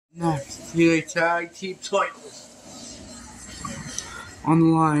TNA Tag Team titles on the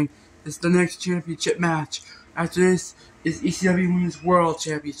line. This is the next championship match. After this is ECW Women's World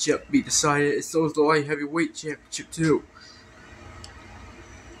Championship be decided. So is the Light Heavyweight Championship too.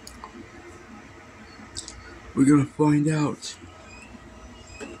 We're gonna find out.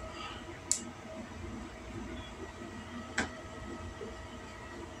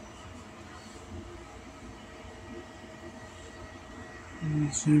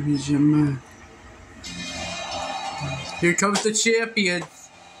 Championship match. Here comes the champions.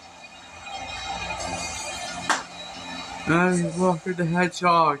 And Walker the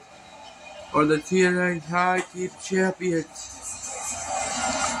Hedgehog are the TNA Tag Team Champions.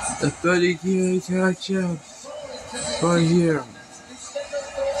 The 30 TNA Tag Champs right here.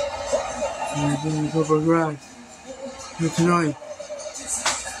 And we're going to go for grass. Here tonight.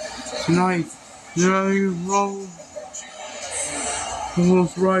 There you go.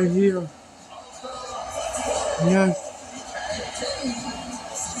 Almost right here. Yes.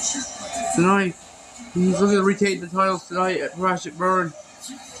 Tonight, he's looking to retain the titles tonight at Crash It Burn.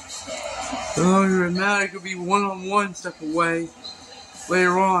 Logan and Manic could be one-on-one step away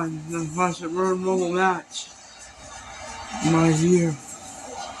later on in the Crash It Burn normal match. Right here.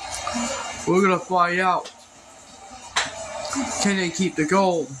 We're gonna find out. Can they keep the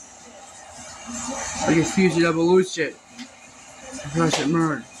gold against Fusion Evolution? Crash It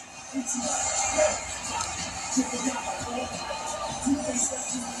Burn.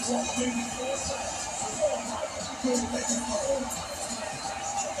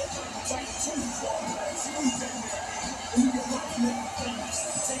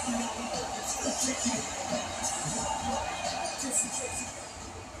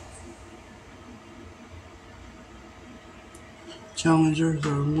 Challengers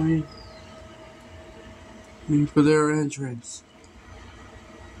are waiting for their entrance.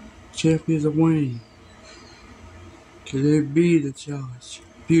 Champions are waiting. Can they be the challenge?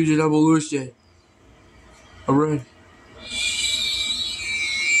 Fusion Evolution. Alright.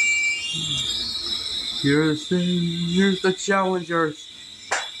 Here's the challengers.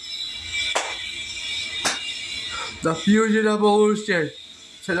 The Fusion Evolution.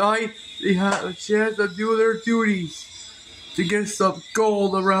 Tonight they have a chance to do their duties to get some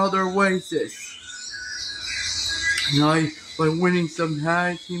gold around their waists. Tonight by winning some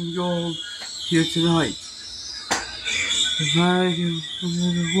tag team gold here tonight.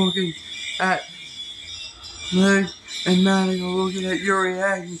 Looking at Meg and Manic are looking at Yuri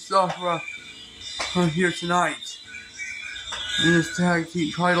and Yusaku are here tonight in this tag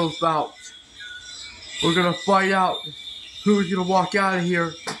team titles bout. We're gonna find out who's gonna walk out of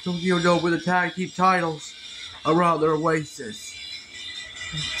here Tokyo with the tag team titles around their waists.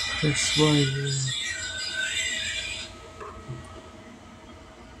 This right here.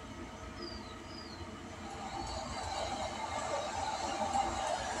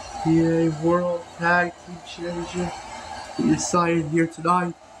 TNA World Tag Team Championship decided here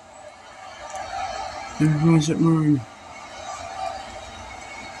tonight. And Crash It Burn.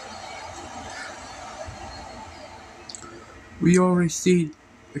 We already seen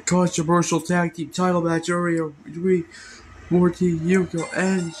the controversial tag team title match earlier between Morty, Yuko,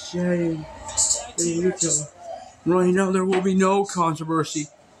 and Shane Yuko. Right now there will be no controversy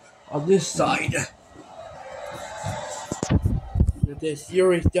on this side. This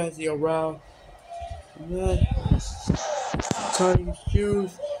Yuri's dancing around, and then tying his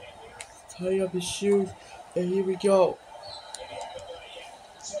shoes, tying up his shoes, and here we go.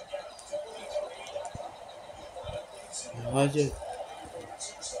 Watch it.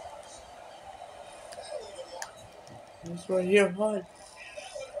 This right here, hon.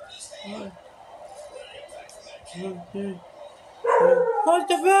 Okay. Punch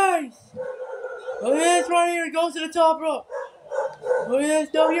the face! Oh yes, right here, it goes to the top rope. Oh yes,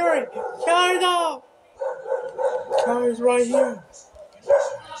 no Yuri! Counter though! Counter's right here.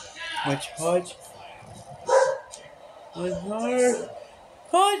 Punch. Punch hard.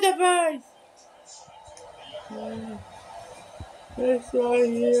 Punch the face! This right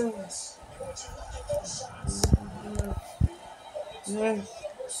here. Yes.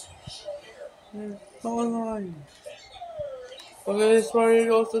 Online. Okay, this right here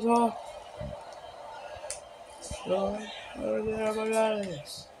goes to the top. Over there, my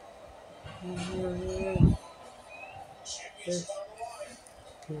guys.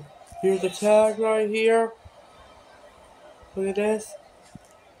 Here's the tag right here. Look at this.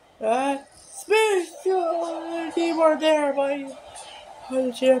 Special keyboard there by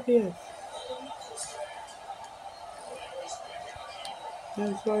the champions.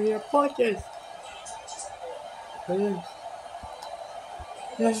 This right here, punches.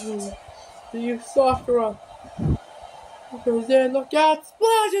 Yes. You Sakura. Because then look out,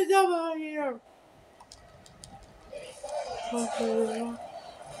 splashes over here.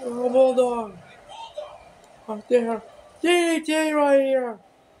 Oh, Bulldog. Right there. DDT right here.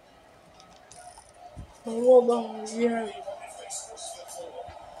 Oh, Bulldog, yeah.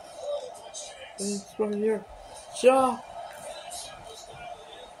 It's right here. Shot.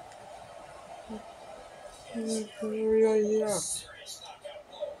 Right here. Yes.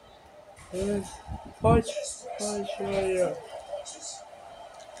 Punch. Punch right here.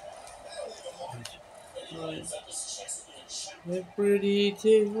 Right. That's pretty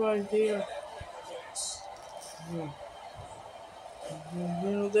DDT right here. Yeah. In the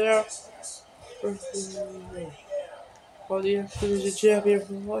middle there. All the extras are champion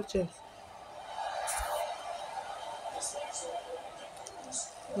for watching.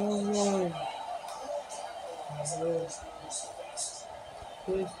 Alright.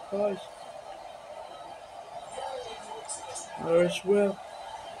 Please push. Irish whip.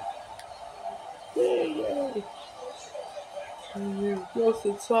 Yay! Goes to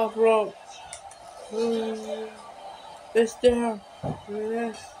the top rope. It's there.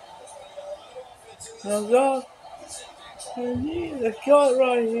 Yes. Now go. I need a shot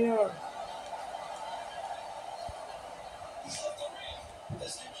right here.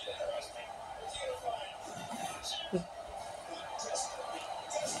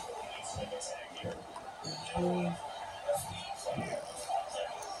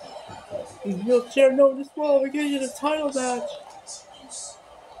 He'll tear no disqualification in a title match.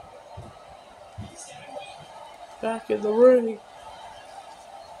 Back in the ring.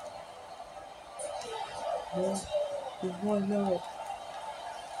 There's one now.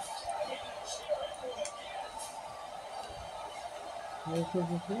 There's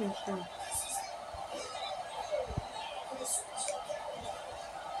the finish.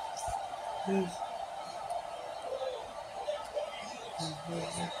 Yes.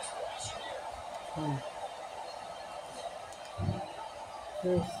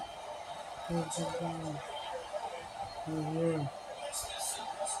 Yes. Yeah.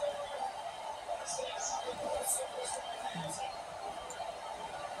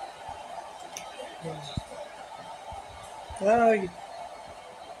 Ah,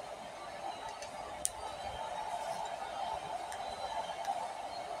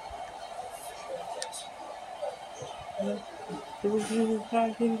 there was no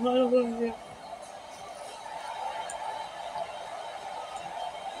attacking title here.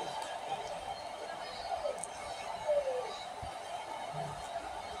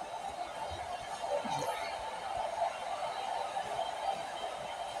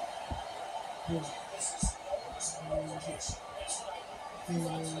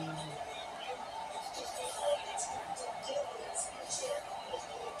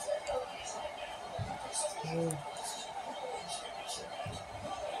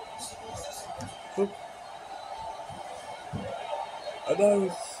 I thought it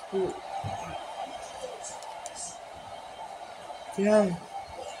was yeah.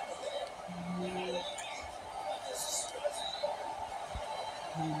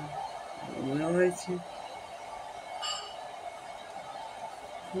 Well, I see.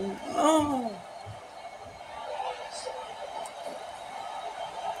 Oh,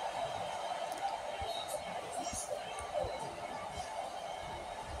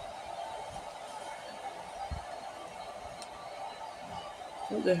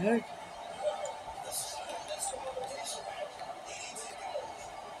 what the heck?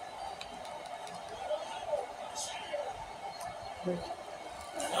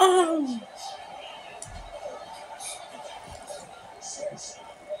 Oh,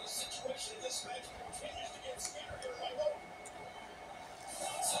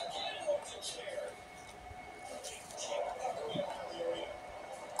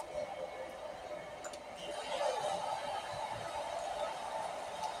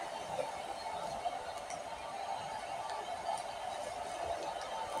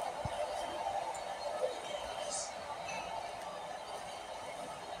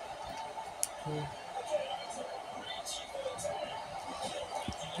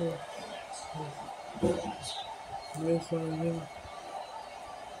 this one here.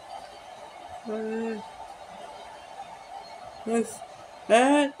 Yes.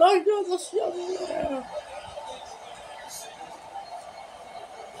 And I got the shot there.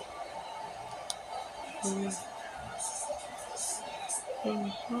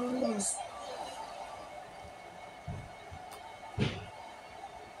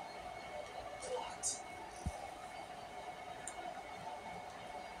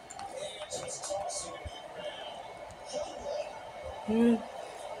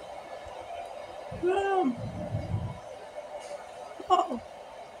 Oh.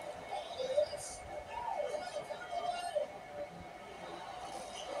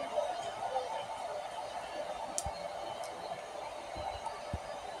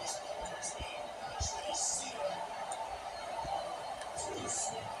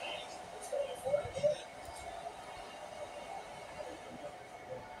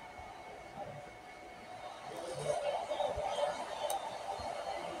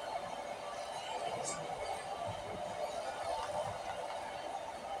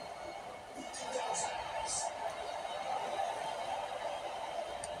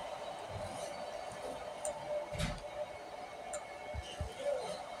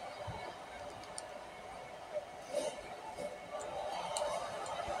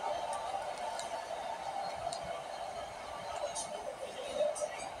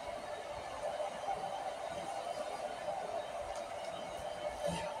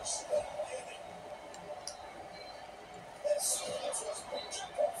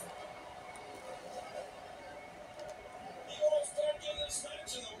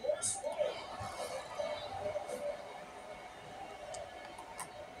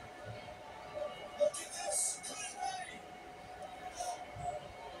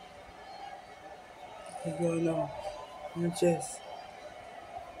 What's going on? I'm just.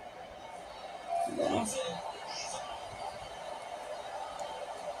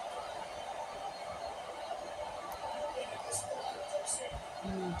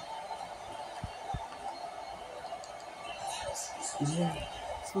 Yeah,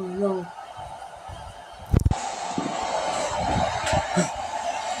 so low.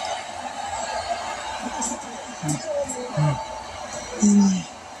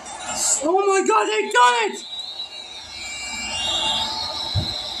 Oh my God, they've done it!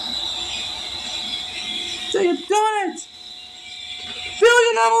 They have done it!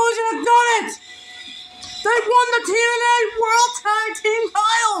 Billion Evolution have done it! They've won the TNA World Tag Team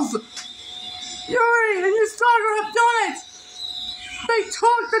titles! Yuri and Yusaku have done it! They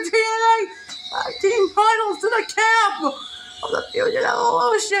took the TNA Tag Team titles to the camp of the Billion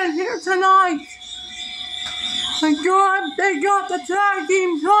Evolution here tonight! Thank God they got the tag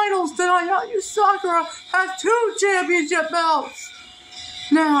team titles tonight. Now Yusaku has 2 championship belts.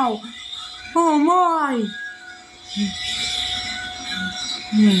 Now, oh my.